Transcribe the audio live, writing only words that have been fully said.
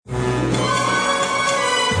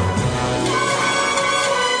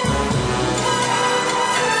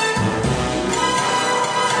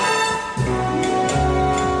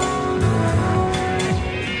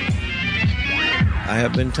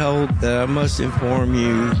I've been told that I must inform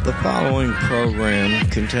you the following program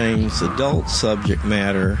contains adult subject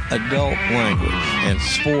matter, adult language, and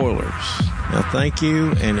spoilers. Now thank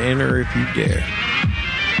you, and enter if you dare.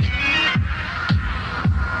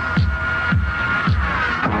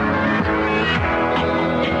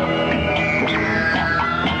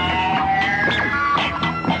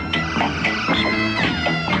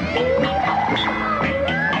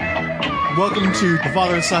 Welcome to the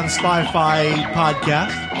Father and Son Spy-Fi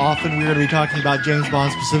podcast. Often we're going to be talking about James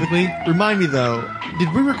Bond specifically. Remind me though,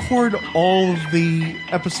 did we record all of the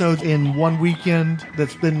episodes in one weekend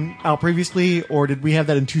that's been out previously, or did we have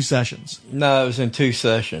that in two sessions? No, it was in two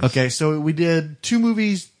sessions. Okay, so we did two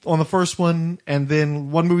movies on the first one and then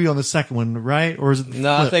one movie on the second one, right? Or is it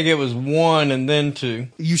No, I think it was one and then two.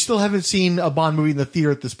 You still haven't seen a Bond movie in the theater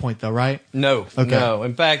at this point though, right? No, Okay. no.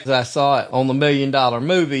 In fact, I saw it on the $1 Million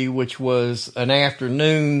Movie, which was an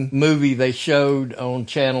afternoon movie they showed on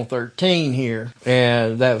Channel 13 here.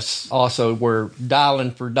 And that was also where Dialing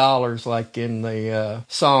for Dollars, like in the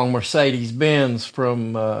song Mercedes-Benz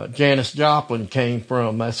from Janis Joplin came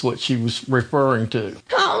from. That's what she was referring to.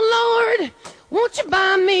 Oh, Lord, won't you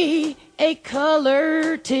buy me a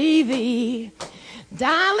color TV?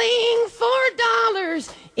 Dialing for dollars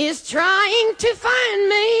is trying to find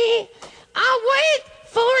me. I wait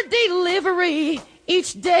for delivery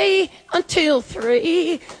each day until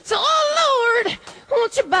 3. So, oh, Lord,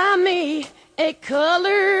 won't you buy me a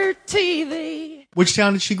color TV? Which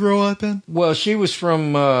town did she grow up in? Well, she was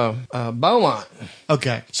from Beaumont.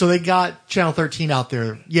 Okay, so they got Channel 13 out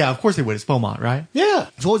there. Yeah, of course they would. It's Beaumont, right? Yeah.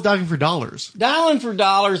 So what was Dialing for Dollars? Dialing for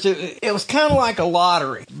Dollars, it was kind of like a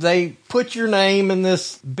lottery. They put your name in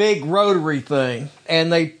this big rotary thing,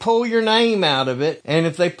 and they pull your name out of it, and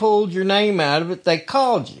if they pulled your name out of it, they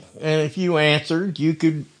called you. And if you answered, you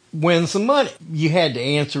could win some money. You had to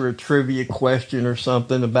answer a trivia question or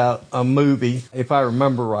something about a movie, if I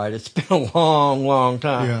remember right. It's been a long, long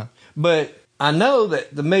time. Yeah. But I know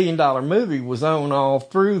that the $1 Million Movie was on all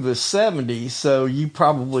through the 70s, so you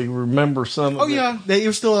probably remember some of it. Oh, yeah. It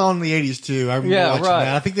was still on in the 80s, too. I remember watching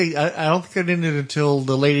that. I think I don't think it ended until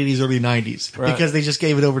the late 80s, early 90s. Right. Because they just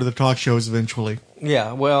gave it over to the talk shows eventually.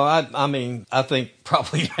 Yeah, well, I mean, I think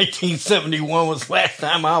probably 1971 was the last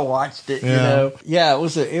time I watched it, you know. Yeah, it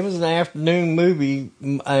was an afternoon movie,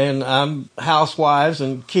 and housewives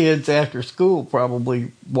and kids after school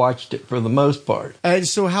probably watched it for the most part.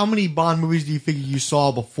 So how many Bond movies do you figure you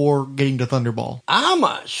saw before getting to Thunderball? I'm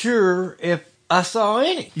not sure if I saw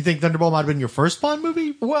any. You think Thunderball might have been your first Bond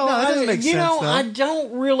movie? Well, no, that doesn't make sense, though. I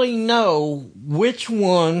don't really know which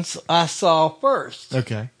ones I saw first.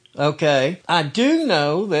 Okay. I do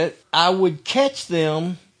know that I would catch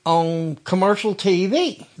them on commercial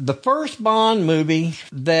TV. The first Bond movie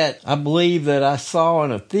that I believe that I saw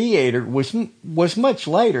in a theater was much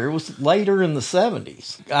later. It was later in the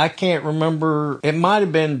 70s. I can't remember. It might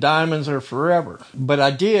have been Diamonds Are Forever. But I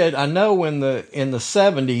know in the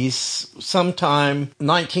 70s, sometime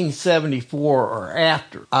 1974 or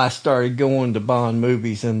after, I started going to Bond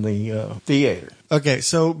movies in the theater. Okay,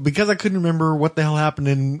 so because I couldn't remember what the hell happened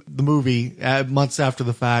in the movie months after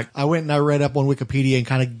the fact, I went and I read up on Wikipedia and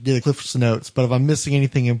kind of did a Cliff's Notes. But if I'm missing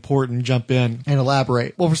anything important, jump in and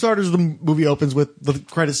elaborate. Well, for starters, the movie opens with the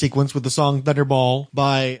credit sequence with the song Thunderball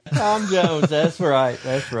by Tom Jones. That's right.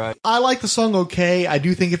 I like the song okay. I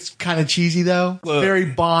do think it's kind of cheesy, though. Look, very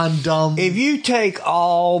Bond dumb. If you take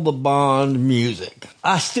all the Bond music,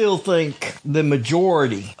 I still think the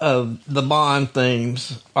majority of the Bond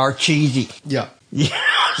themes are cheesy. Yeah.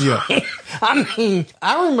 Yeah. I mean,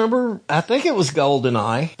 I remember, I think it was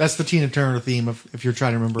GoldenEye. That's the Tina Turner theme, if you're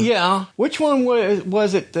trying to remember. Yeah. Which one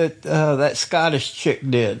was it that that Scottish chick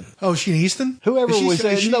did? Oh, Sheena Easton? Whoever was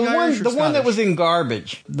in the one that was in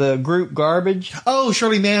Garbage, the group Garbage. Oh,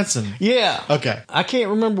 Shirley Manson. Yeah. Okay. I can't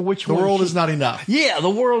remember which one. The World Is Not Enough. Yeah, The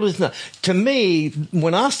World Is Not. To me,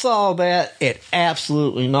 when I saw that, it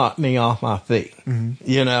absolutely knocked me off my feet. Mm-hmm.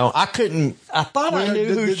 You know, I thought I knew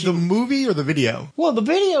who she... The movie or the video? Well, the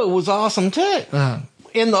video was awesome, too. Uh-huh.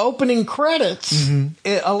 In the opening credits,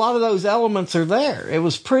 a lot of those elements are there. It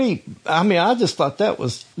was pretty... I mean, I just thought that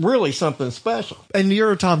was really something special. And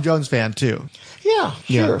you're a Tom Jones fan, too. Yeah,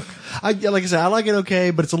 sure. Yeah. Like I said, I like it okay,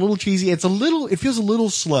 but it's a little cheesy. It feels a little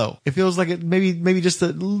slow. It feels like it maybe just a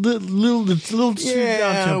little too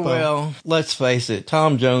down tempo. Well, let's face it.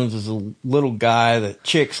 Tom Jones is a little guy that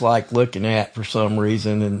chicks like looking at for some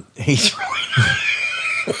reason, and he's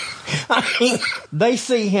really... I mean, they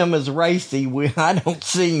see him as racy. I don't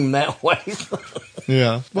see him that way.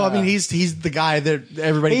 Yeah. Well, I mean, he's the guy that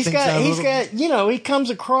everybody thinks of. He's got, he comes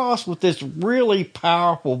across with this really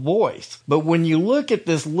powerful voice. But when you look at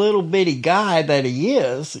this little bitty guy that he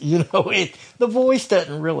is, the voice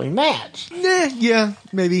doesn't really match. Yeah,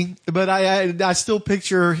 maybe. But I still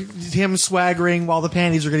picture him swaggering while the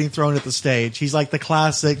panties are getting thrown at the stage. He's like the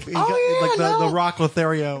classic, the Rock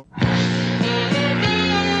Lothario.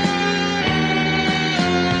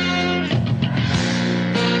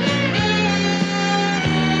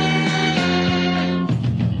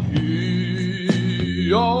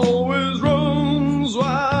 He always runs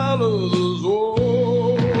while others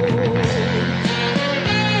walk.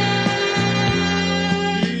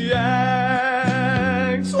 He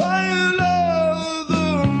acts while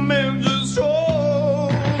other men just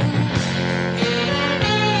talk.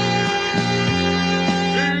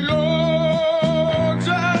 He looks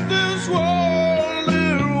at this world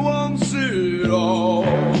and wants it all.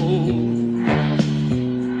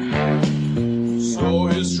 So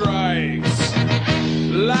he strikes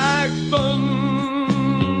like thunderbolt.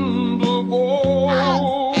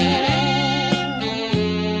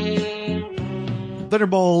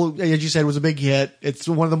 Thunderball, as you said, was a big hit. It's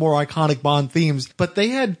one of the more iconic Bond themes. But they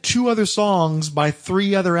had 2 other songs by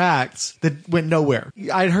 3 other acts that went nowhere.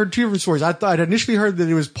 I'd heard 2 different stories. I'd initially heard that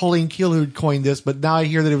it was Pauline Kael who'd coined this, but now I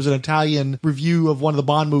hear that it was an Italian review of one of the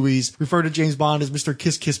Bond movies referred to James Bond as Mr.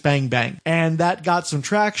 Kiss Kiss Bang Bang. And that got some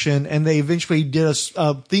traction, and they eventually did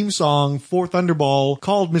a theme song for Thunderball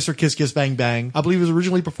called Mr. Kiss Kiss Bang Bang. I believe it was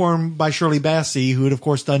originally performed by Shirley Bassey, who had, of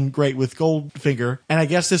course, done great with Goldfinger. And I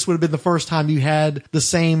guess this would have been the first time you had the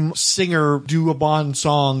same singer do a Bond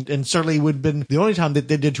song, and certainly would have been the only time that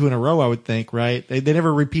they did 2 in a row, I would think, right? They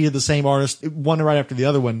never repeated the same artist, one right after the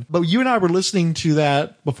other one. But you and I were listening to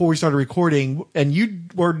that before we started recording, and you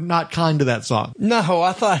were not kind to that song. No,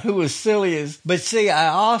 I thought it was silly but see, I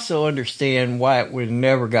also understand why it would have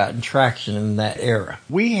never gotten traction in that era.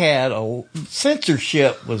 We had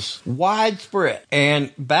censorship was widespread,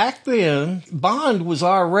 and back then, Bond was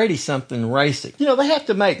already something racy. They have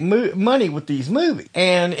to make money with these movies.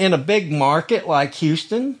 And in a big market like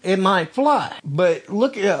Houston, it might fly. But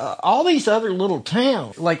look at all these other little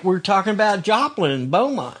towns, like we're talking about Joplin and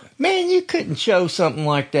Beaumont. Man, you couldn't show something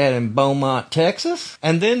like that in Beaumont, Texas.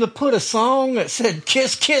 And then to put a song that said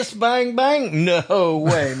Kiss Kiss Bang Bang? No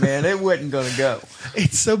way, man. It wasn't going to go.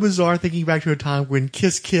 It's so bizarre thinking back to a time when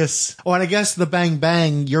Kiss Kiss, and I guess the Bang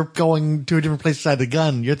Bang, you're going to a different place beside the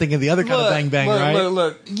gun. You're thinking the other kind of Bang Bang, right?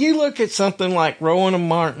 Look. You look at something like Rowan and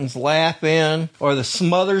Martin's Laugh In or the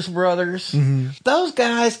Smothers Brothers. Mm-hmm. Those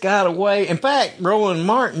guys got away. In fact, Rowan and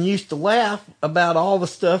Martin used to laugh about all the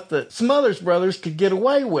stuff that Smothers Brothers could get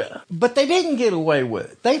away with. But they didn't get away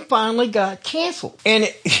with it. They finally got canceled.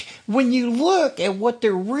 And when you look at what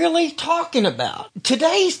they're really talking about,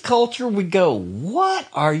 today's culture would go, what?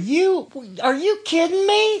 Are you kidding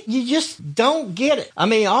me? You just don't get it. I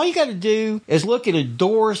mean, all you got to do is look at a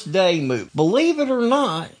Doris Day movie. Believe it or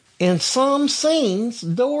not, in some scenes,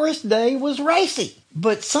 Doris Day was racy.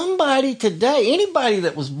 But somebody today, anybody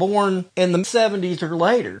that was born in the 70s or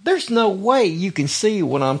later, there's no way you can see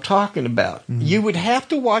what I'm talking about. Mm-hmm. You would have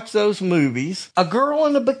to watch those movies. A girl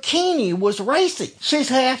in a bikini was racy. She's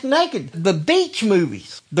half naked. The beach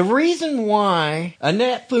movies. The reason why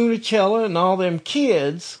Annette Funicello and all them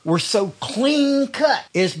kids were so clean cut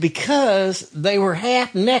is because they were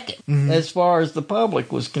half naked, as far as the public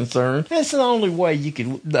was concerned. That's the only way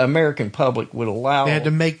the American public would allow. They had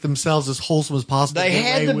to make themselves as wholesome as possible. They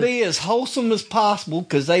had to be as wholesome as possible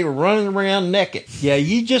because they were running around naked. Yeah,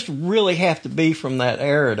 you just really have to be from that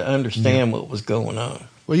era to understand what was going on.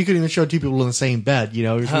 Well, you could even show 2 people in the same bed. It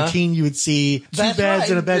was routine. You would see 2 beds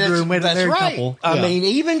in a bedroom with a married couple. I mean,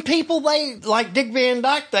 even people like Dick Van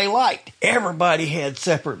Dyke, they liked. Everybody had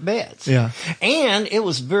separate beds. Yeah. And it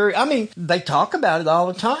was they talk about it all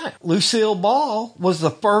the time. Lucille Ball was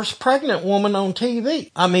the first pregnant woman on TV.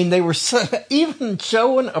 I mean, they were even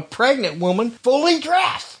showing a pregnant woman fully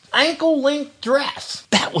dressed. Ankle-length dress.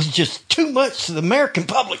 That was just too much. The American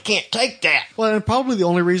public can't take that. Well, and probably the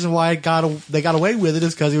only reason why they got away with it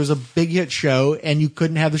is because it was a big hit show, and you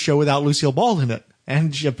couldn't have the show without Lucille Ball in it.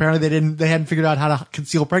 And apparently they hadn't figured out how to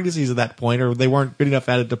conceal pregnancies at that point, or they weren't good enough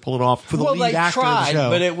at it to pull it off for the lead actor of the show.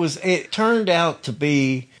 But it turned out to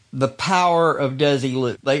be the power of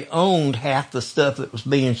Desilu. They owned half the stuff that was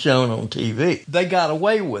being shown on TV. They got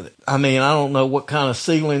away with it. I mean, I don't know what kind of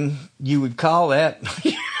ceiling you would call that.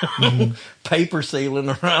 Paper ceiling,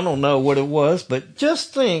 or I don't know what it was. But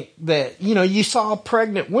just think that, you saw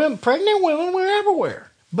pregnant women. Pregnant women were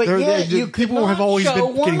everywhere. But people have always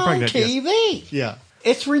been getting pregnant. TV. Yeah.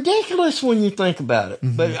 It's ridiculous when you think about it.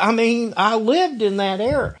 But, I mean, I lived in that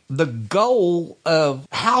era. The goal of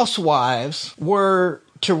housewives were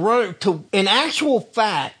to run, in actual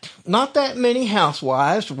fact, not that many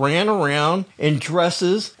housewives ran around in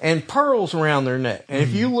dresses and pearls around their neck. And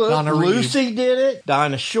if you look, Donna Reed. Lucy did it,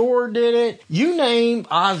 Dinah Shore did it, you name,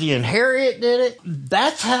 Ozzie and Harriet did it.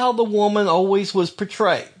 That's how the woman always was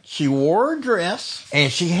portrayed. She wore a dress,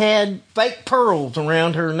 and she had fake pearls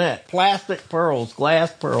around her neck. Plastic pearls,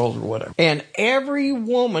 glass pearls, or whatever. And every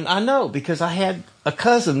woman, I know, because I had a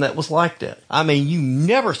cousin that was like that. I mean, you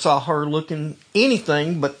never saw her looking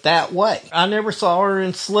anything but that way. I never saw her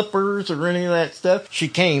in slippers or any of that stuff. She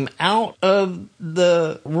came out of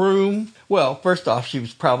the room. Well, first off, she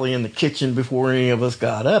was probably in the kitchen before any of us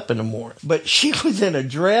got up in the morning. But she was in a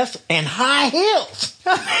dress and high heels.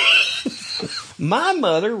 My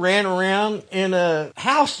mother ran around in a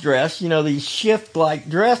house dress, you know, these shift-like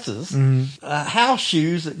dresses, house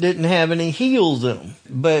shoes that didn't have any heels in them.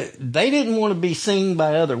 But they didn't want to be seen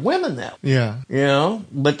by other women that way. Yeah. You know,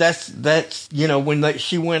 but that's you know, when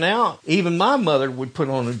she went out, even my mother would put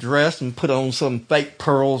on a dress and put on some fake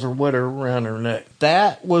pearls or whatever around her neck.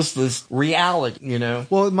 That was the reality, you know.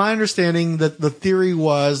 Well, my understanding that the theory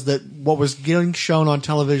was that what was getting shown on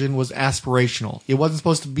television was aspirational. It wasn't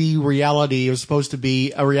supposed to be reality. It was supposed to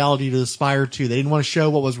be a reality to aspire to. They didn't want to show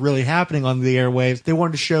what was really happening on the airwaves. They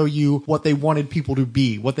wanted to show you what they wanted people to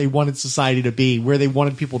be, what they wanted society to be, where they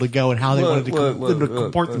wanted people to go, and how they wanted them to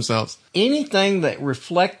comport themselves. Anything that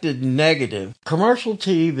reflected negative, commercial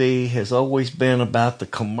TV has always been about the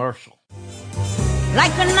commercial.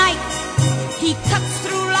 Like a knife, he cuts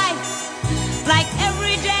through life. Like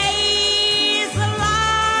every day's a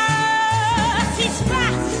loss. He's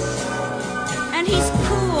fast and he's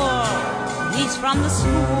cool. He's from the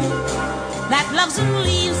school that loves and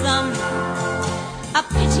leaves them. A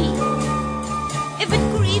pity if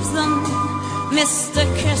it grieves them. Mr.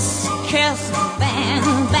 Kiss, Kiss,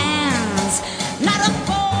 Bang, Bands. Not a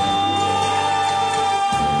ball.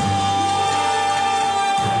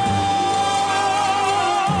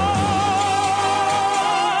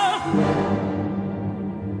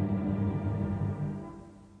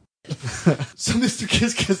 So Mr.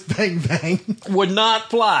 Kiss Kiss Bang Bang would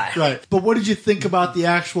not fly. Right. But what did you think about the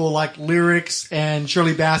actual like lyrics and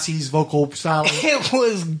Shirley Bassey's vocal style? It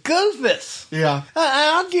was Goofus. Yeah.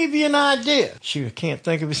 I'll give you an idea. Shoot, I can't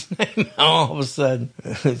think of his name all of a sudden.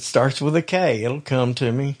 It starts with a K. It'll come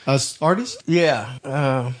to me. Artist?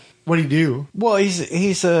 Yeah. What do you do? Well,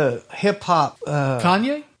 he's a hip hop.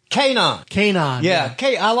 Kanye? Kanon. Kanon. Yeah.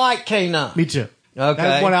 I like Kanon. Me too. Okay.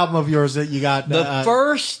 That's one album of yours that you got. The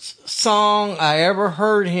first song I ever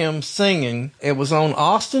heard him singing, it was on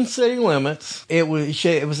Austin City Limits. It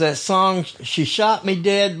was that song, She Shot Me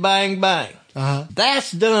Dead, Bang Bang. Uh-huh.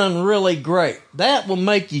 That's done really great. That will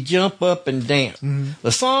make you jump up and dance. Mm-hmm.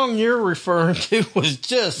 The song you're referring to was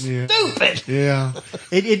just stupid. Yeah.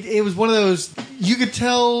 It was one of those, you could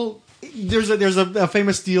tell. There's a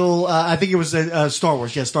famous deal. I think it was Star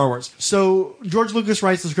Wars. Yeah, Star Wars. So George Lucas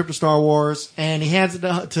writes the script of Star Wars, and he hands it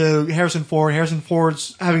to Harrison Ford. Harrison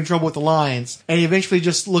Ford's having trouble with the lines, and he eventually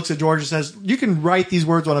just looks at George and says, "You can write these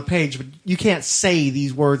words on a page, but you can't say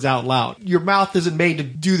these words out loud. Your mouth isn't made to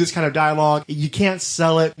do this kind of dialogue. You can't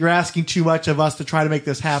sell it. You're asking too much of us to try to make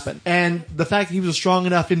this happen." And the fact that he was a strong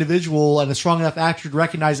enough individual and a strong enough actor to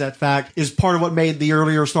recognize that fact is part of what made the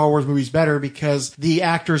earlier Star Wars movies better, because the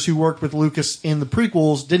actors who worked with Lucas in the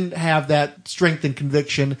prequels didn't have that strength and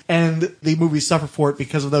conviction, and the movies suffer for it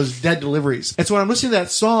because of those dead deliveries. And so when I'm listening to that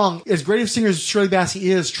song, as great a singer as Shirley Bassey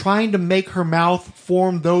is, trying to make her mouth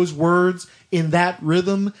form those words in that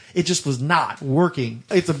rhythm, it just was not working.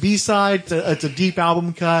 It's a B-side, it's a deep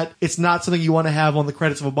album cut. It's not something you want to have on the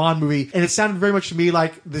credits of a Bond movie. And it sounded very much to me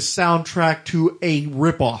like the soundtrack to a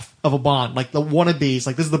ripoff of a Bond, like the wannabes,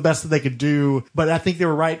 like this is the best that they could do, but I think they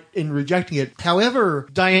were right in rejecting it. However,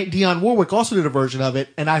 Dionne Warwick also did a version of it,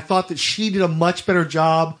 and I thought that she did a much better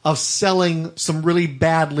job of selling some really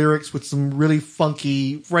bad lyrics with some really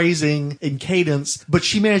funky phrasing and cadence, but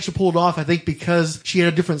she managed to pull it off, I think, because she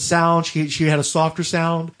had a different sound, she had a softer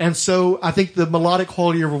sound, and so I think the melodic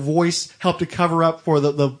quality of her voice helped to cover up for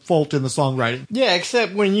the fault in the songwriting. Yeah,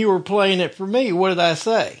 except when you were playing it for me, what did I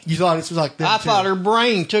say? You thought it was like that? I thought her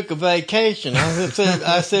brain took a vacation.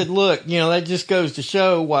 I said, look, you know, that just goes to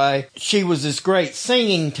show why she was this great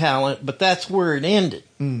singing talent, but that's where it ended.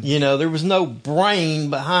 You know, there was no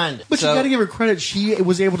brain behind it. But you got to give her credit. She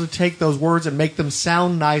was able to take those words and make them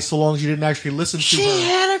sound nice so long as you didn't actually listen to her. She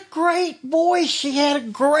had a great voice. She had a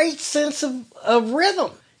great sense of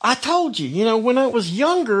rhythm. I told you, you know, when I was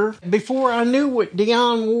younger, before I knew what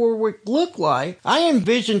Dionne Warwick looked like, I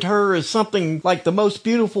envisioned her as something like the most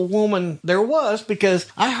beautiful woman there was because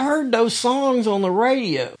I heard those songs on the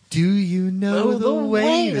radio. Do you know the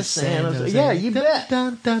way to San Jose? Yeah, you bet.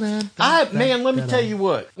 Man, let me tell you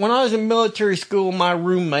what. When I was in military school, my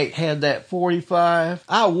roommate had that 45.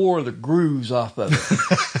 I wore the grooves off of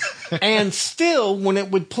it. And still, when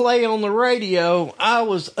it would play on the radio, I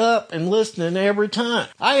was up and listening every time.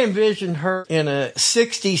 I envisioned her in a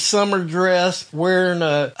 60s summer dress, wearing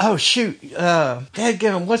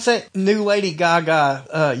dadgum, what's that new Lady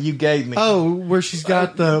Gaga you gave me? Oh, where she's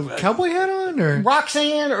got the cowboy hat on? Or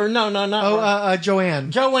Roxanne? Or no,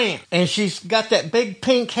 Joanne. Joanne. And she's got that big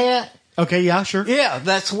pink hat. Okay, yeah, sure. Yeah,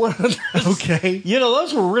 that's one of those. Okay. You know,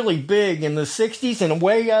 those were really big in the 60s and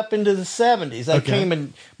way up into the 70s. They came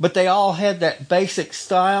in, but they all had that basic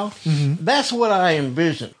style. Mm-hmm. That's what I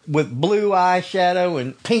envisioned, with blue eyeshadow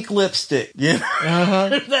and pink lipstick. You know?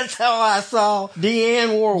 Uh-huh. That's how I saw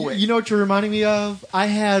Dionne Warwick. You know what you're reminding me of? I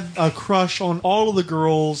had a crush on all of the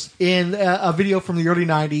girls in a video from the early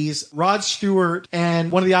 90s. Rod Stewart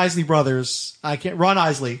and one of the Isley brothers, Ron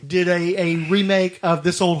Isley, did a remake of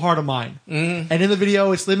This Old Heart of Mine. Mm-hmm. And in the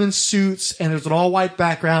video, it's them in suits, and there's an all-white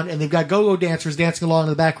background, and they've got go-go dancers dancing along in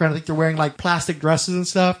the background. I think they're wearing, like, plastic dresses and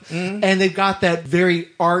stuff. Mm-hmm. And they've got that very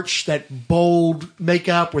arch, that bold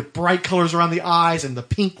makeup with bright colors around the eyes and the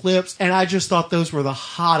pink lips. And I just thought those were the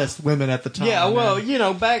hottest women at the time. Yeah, well, man. You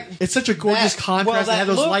know, it's such a gorgeous contrast. They had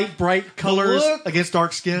those light, bright colors against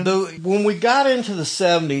dark skin. When we got into the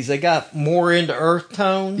 70s, they got more into earth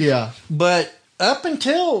tones. Yeah. But up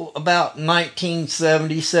until about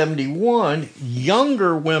 1970, 71,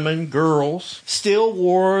 younger women, girls, still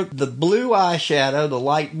wore the blue eyeshadow, the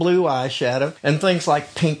light blue eyeshadow, and things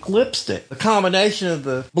like pink lipstick. The combination of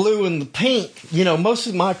the blue and the pink, you know, most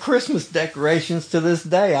of my Christmas decorations to this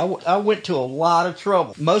day, I went to a lot of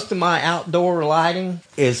trouble. Most of my outdoor lighting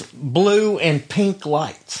is blue and pink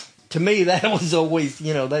lights. To me, that was always,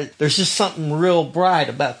 you know, there's just something real bright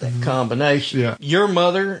about that combination. Yeah. Your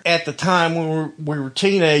mother, at the time when we were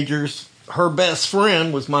teenagers, her best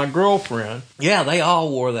friend was my girlfriend. Yeah, they all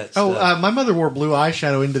wore that stuff. My mother wore blue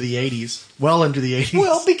eyeshadow into the 80s. Well into the 80s.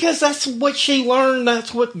 Well, because that's what she learned.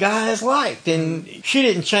 That's what guys liked. And she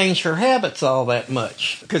didn't change her habits all that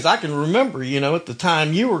much. Because I can remember, you know, at the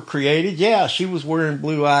time you were created, yeah, she was wearing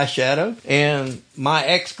blue eyeshadow. And my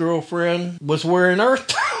ex-girlfriend was wearing earth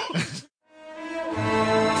tones.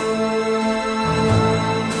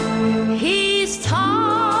 He's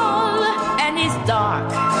tall and he's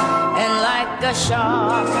dark, and like a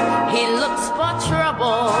shark, he looks for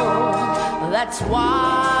trouble. That's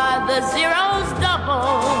why the zero's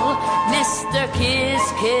double. Mr. Kiss,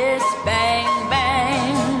 Kiss, Bang,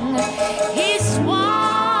 Bang. He's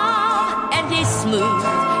suave and he's smooth,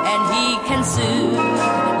 and he can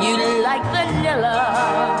soothe you like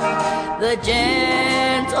vanilla. The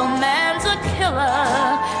gentleman's a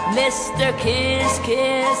killer. Mr. Kiss,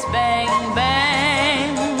 Kiss, Bang,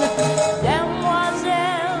 Bang.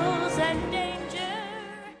 Demoiselles and danger.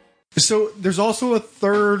 So there's also a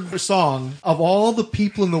third song. Of all the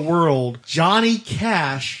people in the world, Johnny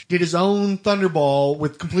Cash did his own Thunderball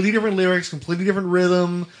with completely different lyrics, completely different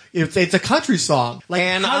rhythm. It's a country song. Like,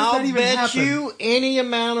 and how does I'll that even bet happen? you any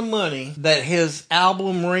amount of money that his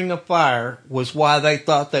album Ring of Fire was why they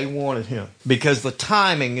thought they wanted him. Because the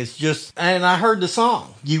timing is just... And I heard the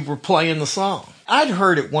song. You were playing the song. I'd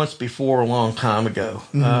heard it once before a long time ago.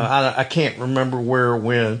 Mm-hmm. I can't remember where or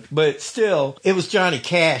when. But still, it was Johnny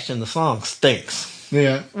Cash and the song stinks.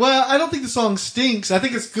 Yeah. Well, I don't think the song stinks. I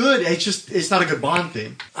think it's good. It's not a good Bond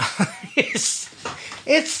theme.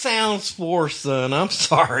 It sounds forced, son. I'm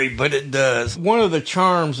sorry, but it does. One of the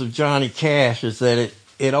charms of Johnny Cash is that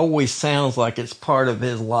it always sounds like it's part of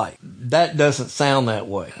his life. That doesn't sound that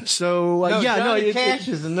way. So, Johnny Cash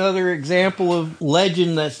is another example of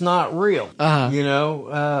legend that's not real. Uh-huh. You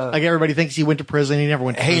know? Like everybody thinks he went to prison. He never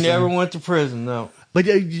went to prison. He never went to prison, no. But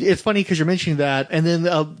it's funny because you're mentioning that. And then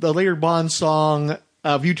the later Bond song...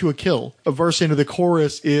 View to a Kill. A verse into the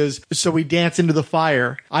chorus is, so we dance into the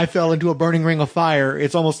fire. I fell into a burning ring of fire.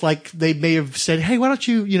 It's almost like they may have said, hey, why don't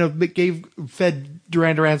you, fed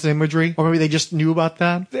Duran Duran's imagery, or maybe they just knew about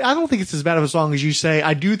that. I don't think it's as bad of a song as you say.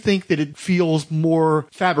 I do think that it feels more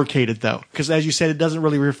fabricated, though, because as you said, it doesn't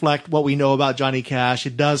really reflect what we know about Johnny Cash.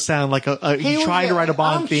 It does sound like he's trying to write a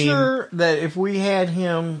Bond theme. I'm sure that if we had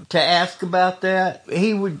him to ask about that,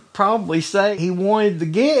 he would probably say he wanted the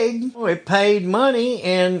gig. It paid money,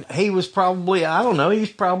 and he was probably, I don't know,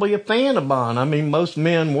 he's probably a fan of Bond. I mean, most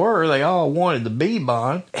men were. They all wanted to be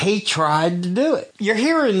Bond. He tried to do it. You're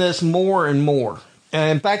hearing this more and more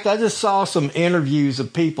In fact, I just saw some interviews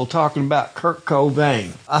of people talking about Kurt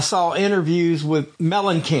Cobain. I saw interviews with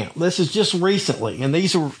Mellencamp. This is just recently, and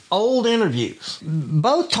these are old interviews.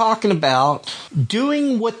 Both talking about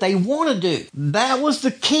doing what they want to do. That was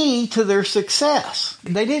the key to their success.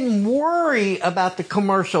 They didn't worry about the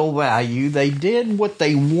commercial value. They did what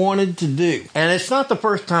they wanted to do. And it's not the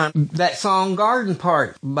first time that song Garden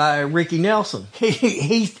Party by Ricky Nelson.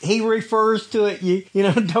 He refers to it, you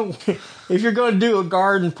know, don't... If you're going to do a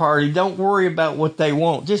garden party, don't worry about what they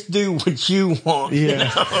want. Just do what you want. Yeah.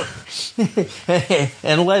 You know?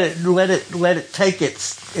 And let it take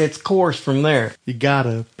its course from there. You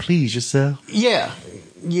gotta please yourself. Yeah.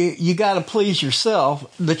 You got to please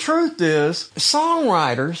yourself. The truth is,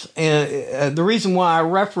 songwriters, and the reason why I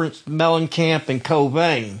referenced Mellencamp and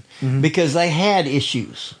Cobain, because they had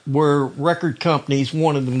issues where record companies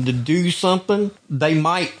wanted them to do something. They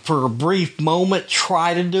might, for a brief moment,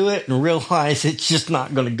 try to do it and realize it's just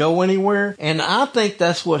not going to go anywhere. And I think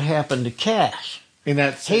that's what happened to Cash. In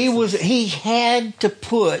that sense. He had to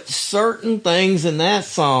put certain things in that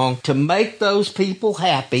song to make those people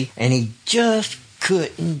happy, and he just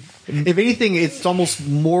couldn't. If anything, it's almost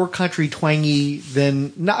more country twangy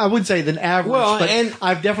than, I wouldn't say than average, but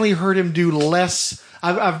I've definitely heard him do less.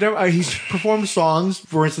 He's performed songs,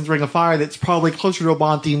 for instance, Ring of Fire, that's probably closer to a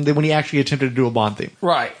Bond theme than when he actually attempted to do a Bond theme.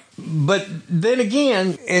 Right. But then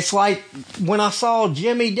again, it's like when I saw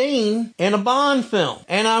Jimmy Dean in a Bond film,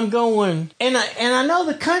 and I'm going, and I know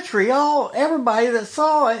the country, everybody that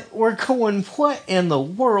saw it were going, what in the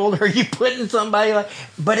world are you putting somebody like?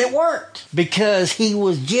 But it worked because he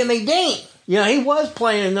was Jimmy Dean. You know, he was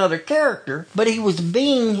playing another character, but he was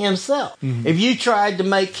being himself. Mm-hmm. If you tried to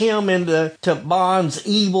make him into Bond's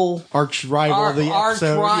evil arch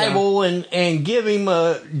rival, and give him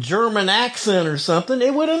a German accent or something,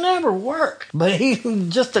 it would have never worked. But he was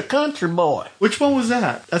just a country boy. Which one was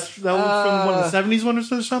that? That was from one of the 70s one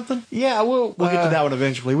or something? Yeah, we'll get to that one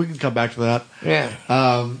eventually. We can come back to that. Yeah.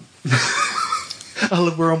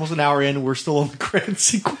 We're almost an hour in and we're still on the credit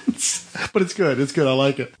sequence. But it's good. It's good. I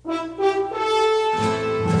like it.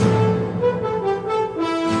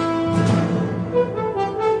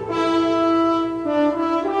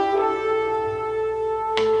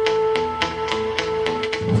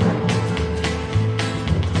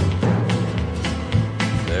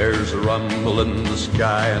 There's a rumble in the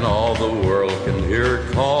sky and all the world can hear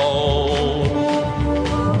it call.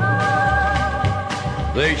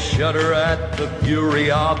 They shudder at the fury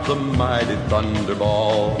of the mighty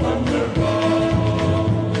thunderball.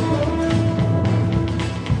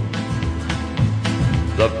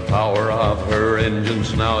 The power of her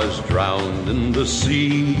engines now is drowned in the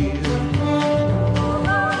sea.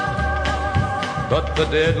 But the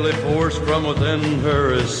deadly force from within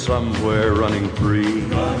her is somewhere running free.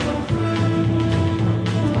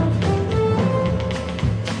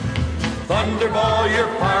 Thunderball, your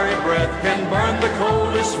fiery breath can burn the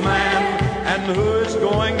coldest man. And who is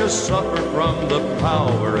going to suffer from the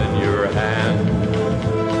power in your hand?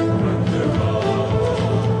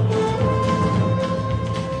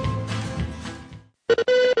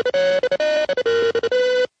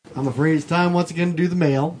 I'm afraid it's time once again to do the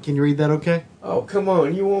mail. Can you read that okay? Oh, come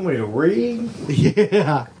on. You want me to read?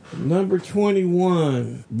 Yeah. Number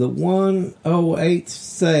 21, the 108th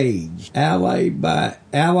Sage, Alley by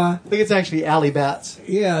Ally. I think it's actually Alley Bats.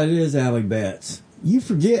 Yeah, it is Alley Bats. You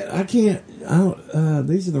forget, these are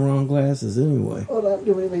the wrong glasses anyway. Hold on,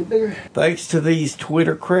 do anything bigger. Thanks to these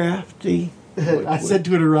Twitter crafty. I said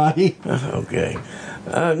Twitterati. Okay.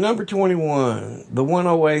 Number 21, the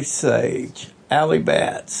 108th Sage. Alley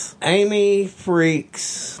Bats, Amy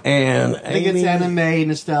Freaks, and I think it's anime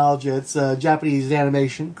nostalgia. It's Japanese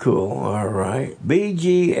animation. Cool, all right.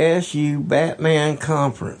 BGSU Batman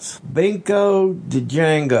Conference, Binko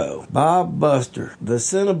Django, Bob Buster, the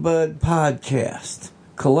Cinnabud Podcast,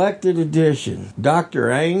 Collected Edition, Dr.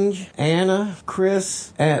 Ainge, Anna,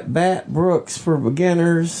 Chris at Bat Brooks for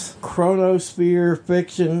Beginners, Chronosphere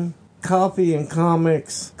Fiction, Coffee and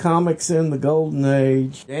Comics, Comics in the Golden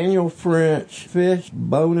Age, Daniel French, Fish,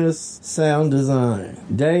 Bonus, Sound Design,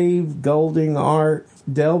 Dave, Golding Art,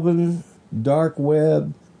 Delvin, Dark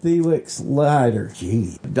Web, Felix Leiter,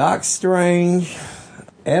 Doc Strange,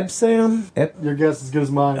 Ebsam, your guess is as good as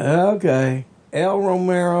mine. Okay. El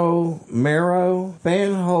Romero,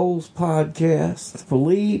 Fanholes Podcast,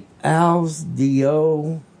 Philippe Alves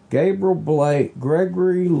Dio, Gabriel Blake,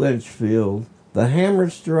 Gregory Lynchfield, The Hammer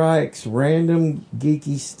Strikes, Random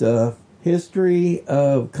Geeky Stuff, History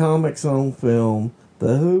of Comics on Film,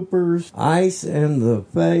 The Hoopers, Ice and the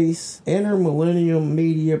Face, Intermillennium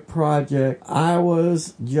Media Project, I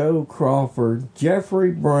Was Joe Crawford, Jeffrey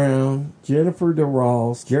Brown, Jennifer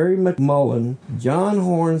DeRoss, Jerry McMullen, John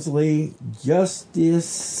Hornsley,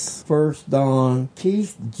 Justice First Dawn,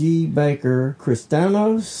 Keith G. Baker,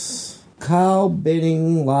 Cristianos, Kyle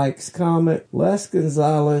Bidding Likes Comet, Les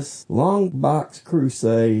Gonzalez, Long Box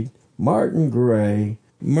Crusade, Martin Gray,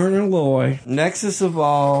 Myrna Loy, Nexus of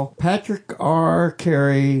All, Patrick R.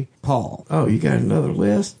 Carey, Paul. Oh, you got another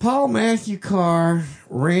list? Paul Matthew Carr,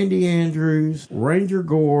 Randy Andrews, Ranger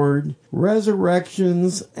Gord,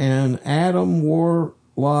 Resurrections, and Adam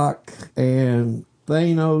Warlock, and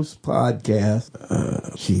Thanos Podcast.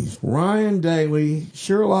 Ryan Daly,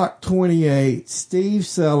 Sherlock 28, Steve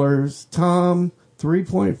Sellers, Tom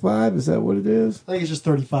 3.5, is that what it is? I think it's just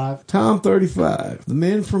 35. Tom 35. The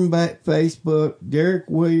Men from Facebook, Derek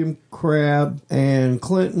William Crabb, and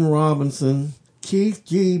Clinton Robinson. Keith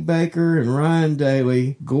G. Baker and Ryan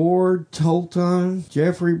Daly, Gord Tolton,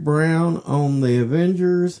 Jeffrey Brown on the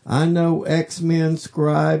Avengers. I know X-Men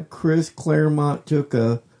scribe Chris Claremont took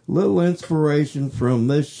a little inspiration from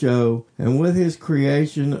this show, and with his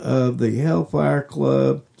creation of the Hellfire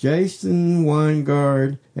Club, Jason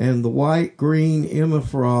Weingard, and the White Green Emma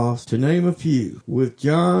Frost, to name a few, with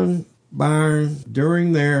John Byrne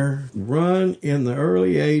during their run in the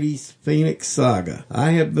early 80s Phoenix Saga.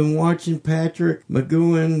 I have been watching Patrick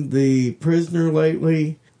McGowan, The Prisoner,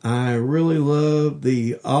 lately. I really love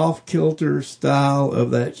the off-kilter style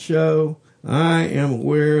of that show. I am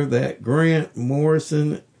aware that Grant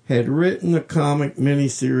Morrison had written a comic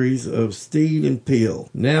miniseries of Steed and Peel.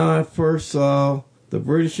 Now I first saw the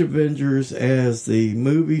British Avengers as the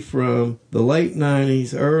movie from the late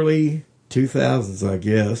 90s, early 2000s, I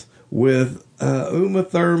guess, with Uma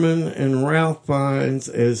Thurman and Ralph Fiennes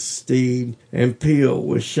as Steed and Peel,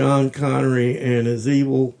 with Sean Connery and his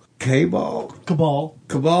evil Cabal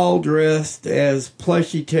dressed as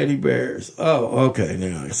plushy teddy bears. Oh, okay,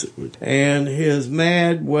 now I see. And his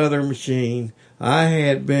mad weather machine. I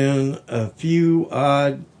had been a few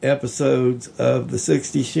odd episodes of the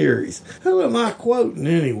 60 series. Who am I quoting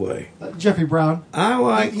anyway? Jeffrey Brown.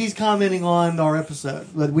 He's commenting on our episode.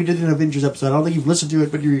 But we did an Avengers episode. I don't think you've listened to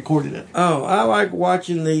it, but you recorded it. Oh, I like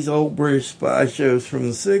watching these old British spy shows from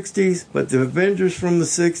the 60s, but the Avengers from the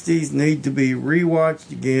 60s need to be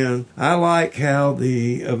rewatched again. I like how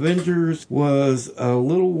the Avengers was a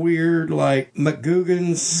little weird, like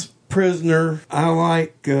McGugan's Prisoner. I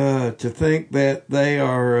like to think that they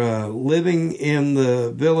are living in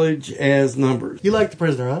the village as numbers. You like The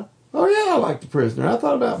Prisoner, huh? Oh, yeah, I like The Prisoner. I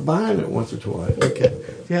thought about buying it once or twice. Okay.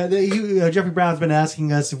 Yeah, Jeffrey Brown's been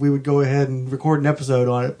asking us if we would go ahead and record an episode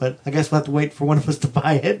on it, but I guess we'll have to wait for one of us to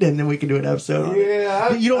buy it, and then we can do an episode on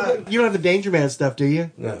it. You don't have the Danger Man stuff, do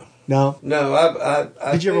you? No. No? No,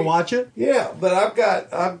 I Did you ever watch it? Yeah, but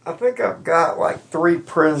I think I've got like 3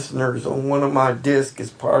 Prisoners on one of my discs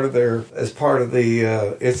as part of the,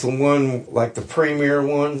 it's the one, like the premiere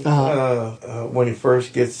one, when he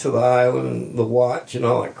first gets to the island and the watch and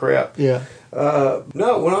all that crap. Yeah.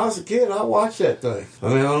 No, when I was a kid, I watched that thing. I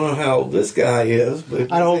mean, I don't know how old this guy is,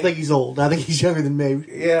 but... I don't think he's old. I think he's younger than me.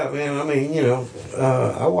 Yeah, man, I mean,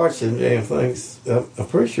 I watched them damn things. I'm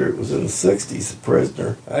pretty sure it was in the 60s, The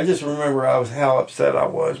Prisoner. I just remember how upset I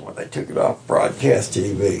was when they took it off broadcast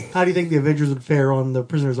TV. How do you think the Avengers would fare on the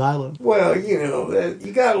Prisoner's Island? Well, you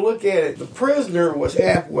got to look at it. The Prisoner was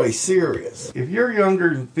halfway serious. If you're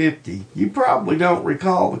younger than 50, you probably don't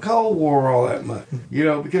recall the Cold War all that much.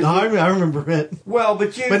 Because... No, I remember it. Well,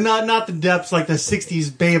 but not the depths like the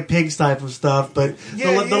 60s Bay of Pigs type of stuff, but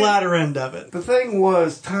the latter end of it. The thing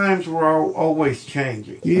was, times were always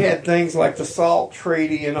changing. You had things like the SALT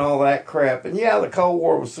Treaty and all that crap, and the Cold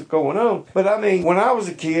War was going on. But I mean, when I was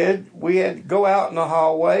a kid, we had to go out in the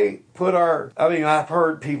hallway, I've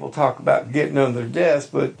heard people talk about getting under their desks,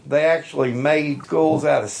 but they actually made schools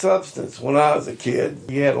out of substance when I was a kid.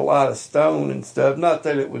 You had a lot of stone and stuff. Not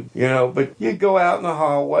that it would, but you'd go out in the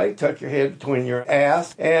hallway, tuck your head between your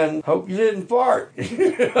ass, and hope you didn't fart. And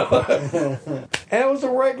it was a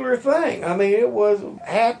regular thing. I mean, it was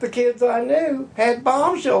half the kids I knew had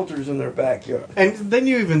bomb shelters in their backyard. And they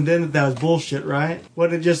knew even then that was bullshit, right?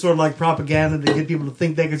 Wasn't it just sort of like propaganda to get people to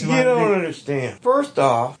think they could survive? You don't understand. First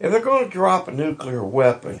off, if they're going to drop a nuclear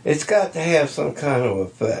weapon, it's got to have some kind of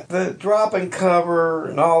effect. The dropping cover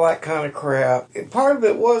and all that kind of crap, part of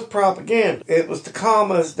it was propaganda. It was to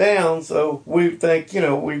calm us down so we'd think,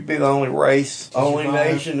 we'd be the only race, only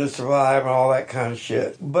nation to survive and all that kind of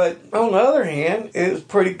shit. But on the other hand, And it was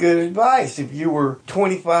pretty good advice. If you were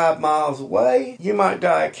 25 miles away, you might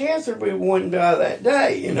die of cancer, but you wouldn't die that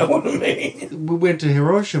day. You know what I mean? We went to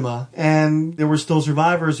Hiroshima, and there were still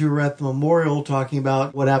survivors who were at the memorial talking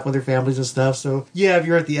about what happened with their families and stuff. So, yeah, if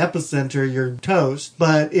you're at the epicenter, you're toast.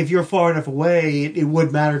 But if you're far enough away, it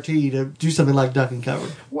would matter to you to do something like duck and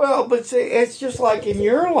cover. Well, but see, it's just like in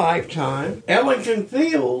your lifetime, Ellington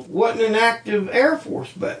Field wasn't an active Air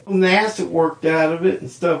Force base. NASA worked out of it and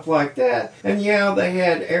stuff like that. And yeah, they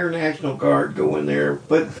had Air National Guard go in there.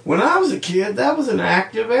 But when I was a kid, that was an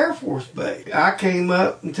active Air Force base. I came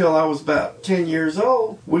up until I was about 10 years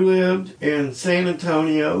old. We lived in San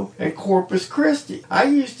Antonio and Corpus Christi. I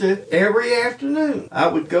used to, every afternoon, I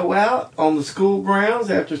would go out on the school grounds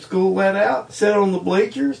after school let out, sit on the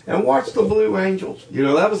bleachers, and watch the Blue Angels. You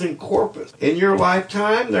know, that was in Corpus. In your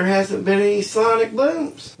lifetime, there hasn't been any sonic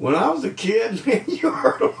booms. When I was a kid, man, you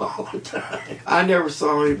heard them all the time. I never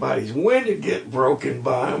saw anybody's window get broken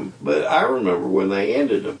by them, but I remember when they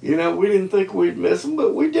ended them. You know, we didn't think we'd miss them,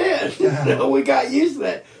 but we did. You know, we got used to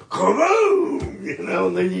that. Kaboom! You know,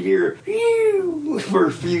 and then you hear phew for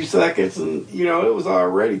a few seconds, and you know it was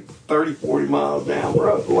already 30, 40 miles down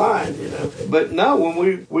the line. You know, but no,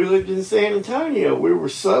 when we lived in San Antonio, we were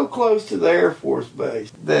so close to the Air Force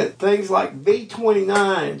Base that things like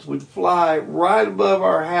B-29s would fly right above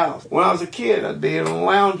our house. When I was a kid, I'd be in a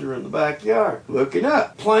lounger in the backyard looking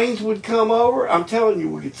up. Planes would come over. I'm telling you,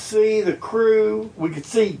 we could see the crew. We could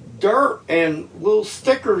see dirt and little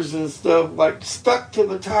stickers and stuff like stuck to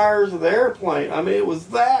the tires of the airplane. I mean, it was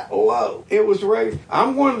that low. It was ready.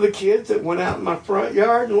 I'm one of the kids that went out in my front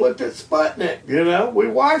yard and looked at Sputnik. You know, we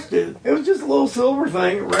watched it. It was just a little silver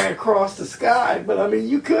thing that ran across the sky, but I mean,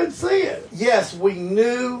 you could see it. Yes, we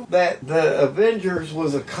knew that the Avengers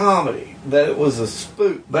was a comedy, that it was a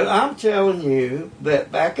spook. But I'm telling you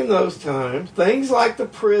that back in those times, things like The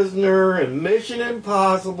Prisoner and Mission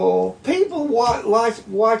Impossible, people watch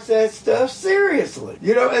that stuff seriously.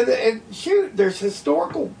 You know, and shoot, there's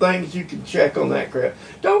historical things you can check on that crap.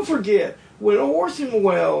 Don't forget, when Orson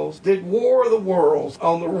Welles did War of the Worlds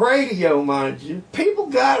on the radio, mind you, people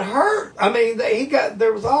got hurt. I mean,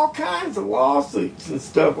 there was all kinds of lawsuits and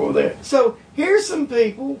stuff over there. So here's some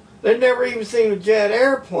people that never even seen a jet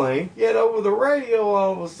airplane, yet over the radio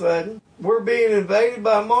all of a sudden, we're being invaded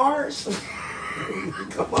by Mars.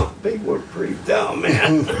 Come on, people are pretty dumb,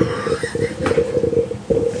 man.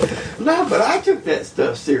 No, but I took that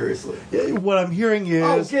stuff seriously. What I'm hearing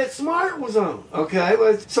is... Get Smart was on. Okay,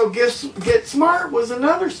 so Get Smart was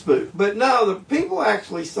another spook. But no, the people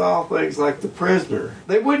actually saw things like The Prisoner.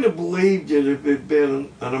 They wouldn't have believed it if it had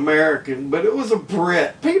been an American, but it was a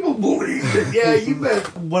Brit. People believed it. Yeah, you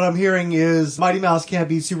bet. What I'm hearing is Mighty Mouse can't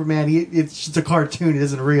be Superman. It's just a cartoon. It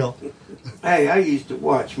isn't real. Hey, I used to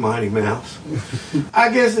watch Mighty Mouse. I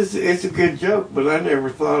guess it's a good joke, but I never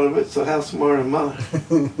thought of it, so how smart am I?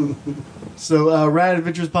 So, Rad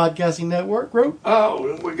Adventures Podcasting Network wrote?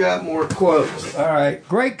 Oh, we got more quotes. All right.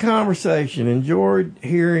 Great conversation. Enjoyed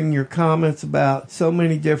hearing your comments about so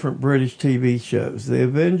many different British TV shows. The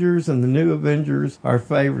Avengers and the New Avengers are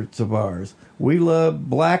favorites of ours. We love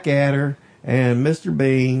Blackadder and Mr.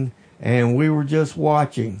 Bean, and we were just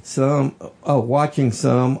watching some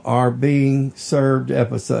are being served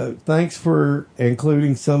episodes. Thanks for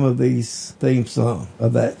including some of these theme song.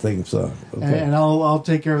 Okay. And I'll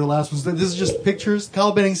take care of the last one. This is just pictures.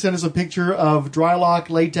 Kyle Benning sent us a picture of Drylock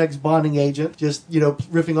Latex Bonding Agent, just,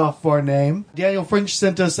 riffing off of our name. Daniel French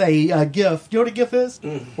sent us a GIF. Do you know what a GIF is?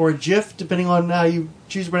 Or a GIF, depending on how you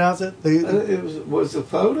choose to pronounce it. It was a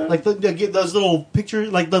photo? Like those little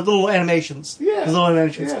pictures, like the little animations. Yeah. Those little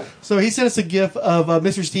animations. Yeah. So he sent us a GIF of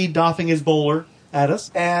Mr. Steed doffing his bowler at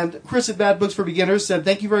us. And Chris at Bad Books for Beginners said,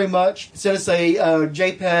 thank you very much. He sent us a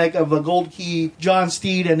JPEG of a Gold Key John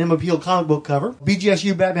Steed and Emma Peel comic book cover.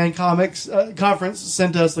 BGSU Batman Comics Conference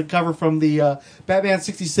sent us the cover from the Batman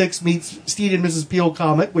 66 meets Steed and Mrs. Peel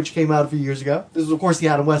comic, which came out a few years ago. This is, of course, the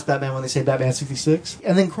Adam West Batman when they say Batman 66.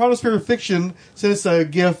 And then Chronosphere Fiction sent us a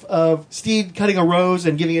GIF of Steed cutting a rose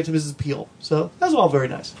and giving it to Mrs. Peel. So that's all very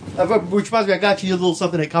nice. Which reminds me, I got you a little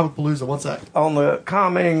something at Comic Palooza. One sec. On the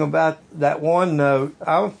commenting about that one note,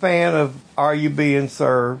 I'm a fan of Are You Being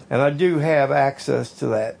Served? And I do have access to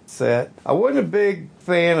that set. I wasn't a big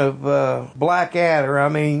fan of Blackadder. I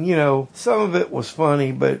mean, some of it was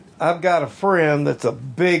funny, but I've got a friend that's a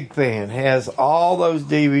big fan, has all those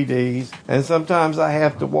DVDs, and sometimes I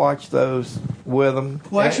have to watch those with them.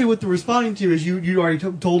 Well, actually, what they're responding to is you already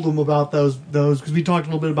told them about those because we talked a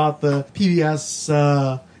little bit about the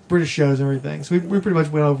PBS British shows and everything. So we pretty much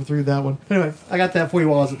went over through that one. Anyway, I got that for you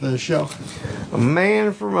while I was at the show. A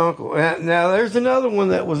Man from U.N.C.L.E. Now, there's another one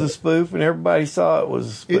that was a spoof, and everybody saw it was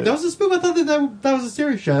a spoof. That was a spoof? I thought that was a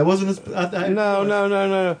serious show. It wasn't a... No.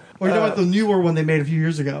 Or you're talking about the newer one they made a few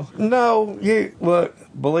years ago? No, look,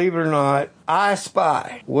 believe it or not, I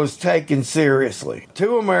Spy was taken seriously.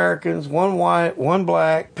 2 Americans, 1 white, 1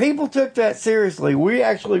 black. People took that seriously. We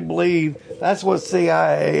actually believe that's what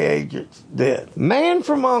CIA agents did. Man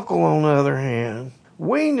from U.N.C.L.E., on the other hand,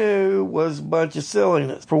 we knew was a bunch of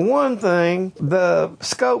silliness. For one thing, the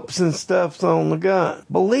scopes and stuff's on the gun.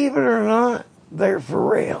 Believe it or not, they're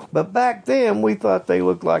for real. But back then, we thought they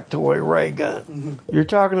looked like toy ray guns. Mm-hmm. You're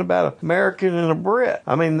talking about an American and a Brit.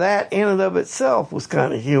 I mean, that in and of itself was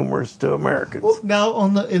kind of humorous to Americans. Well, now,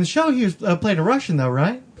 in the show, he was playing a Russian, though,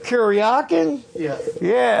 right? Kuryakin? Yeah.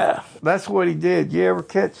 Yeah, that's what he did. You ever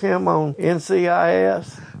catch him on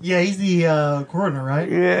NCIS? Yeah, he's the coroner, right?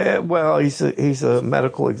 Yeah, well, he's a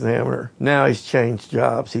medical examiner. Now he's changed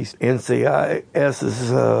jobs. He's NCIS's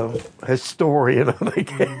historian, I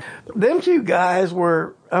think. Them 2 guys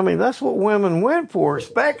were, I mean, that's what women went for,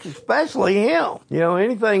 especially him. You know,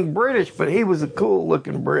 anything British, but he was a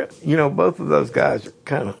cool-looking Brit. You know, both of those guys are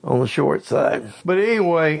kind of on the short side. But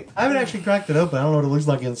anyway... I haven't actually cracked it open. I don't know what it looks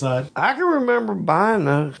like inside. I can remember buying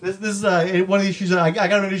those. This is one of the issues. I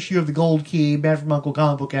got an issue of the Gold Key, Man from U.N.C.L.E.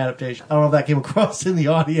 comic book adaptation. I don't know if that came across in the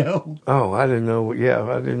audio. Oh, I didn't know. Yeah,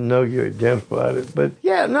 I didn't know you identified it. But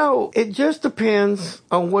yeah, no, it just depends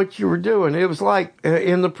on what you were doing. It was like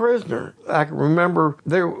in The Prisoner. I can remember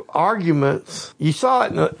there were arguments. You saw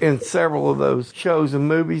it in several of those shows and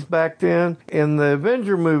movies back then. In the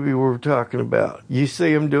Avenger movie we were talking about, you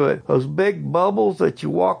see them do it. Those big bubbles that you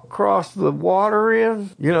walk across the water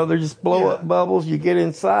in, you know, they're just blow-up bubbles. You get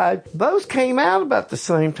inside. Those came out about the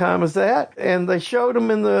same time as that, and they showed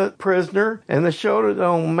them in The Prisoner, and they showed it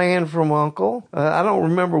on Man from U.N.C.L.E. I don't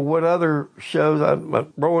remember what other shows.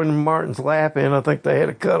 Rowan Martin's Laugh-In, I think they had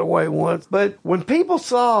a cutaway once. But when people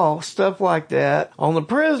saw stuff like that on The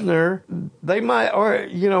Prisoner, they might, or,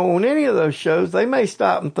 you know, on any of those shows, they may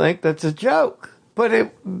stop and think that's a joke.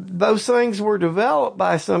 But those things were developed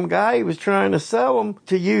by some guy who was trying to sell them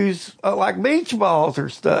to use like beach balls or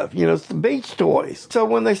stuff, you know, some beach toys. So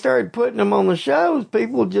when they started putting them on the shows,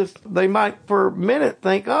 people they might for a minute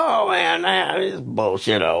think, oh man, this is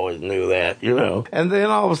bullshit. I always knew that, you know. And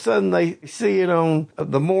then all of a sudden they see it on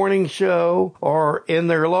the morning show or in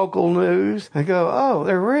their local news and go, oh,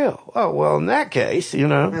 they're real. Oh, well, in that case, you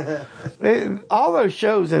know, all those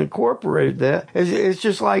shows incorporated that. It's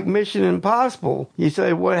just like Mission Impossible. You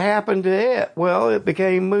say, what happened to it? Well, it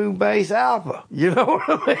became Moon Base Alpha. You know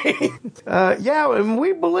what I mean? Yeah, and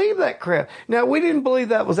we believe that crap. Now, we didn't believe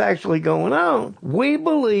that was actually going on. We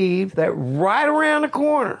believed that right around the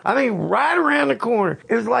corner,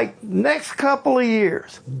 it was like next couple of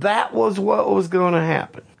years, that was what was going to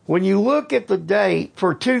happen. When you look at the date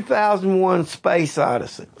for 2001 Space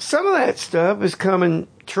Odyssey, some of that stuff is coming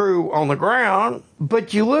true on the ground,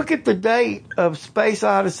 but you look at the date of Space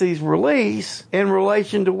Odyssey's release in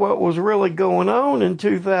relation to what was really going on in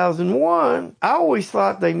 2001, I always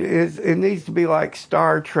thought it needs to be like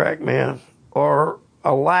Star Trek, man, or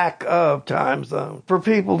a lack of time zone for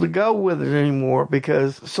people to go with it anymore,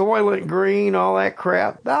 because Soylent Green, all that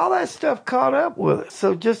crap, all that stuff caught up with it.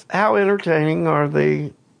 So just how entertaining are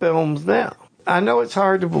the films now? I know it's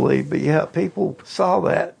hard to believe, but yeah, people saw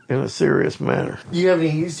that in a serious manner. Do you have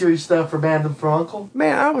any serious stuff for Man from U.N.C.L.E.?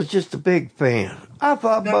 Man, I was just a big fan. I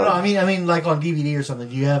thought, no, I mean, like on DVD or something.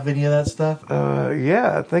 Do you have any of that stuff?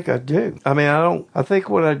 Yeah, I think I do. I mean, I think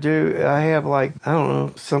what I do, I have like, I don't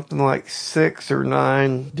know, something like 6 or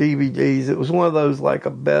 9 DVDs. It was one of those like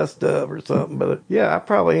a best of or something. But yeah, I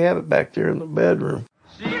probably have it back there in the bedroom.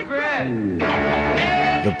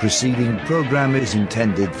 The preceding program is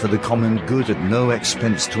intended for the common good at no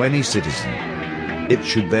expense to any citizen. It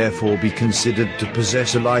should therefore be considered to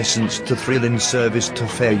possess a license to thrill in service to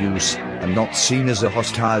fair use, and not seen as a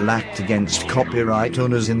hostile act against copyright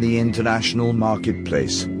owners in the international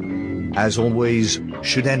marketplace. As always,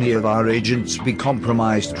 should any of our agents be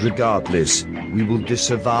compromised regardless, we will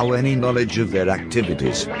disavow any knowledge of their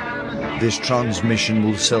activities. This transmission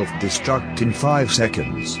will self-destruct in 5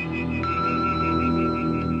 seconds.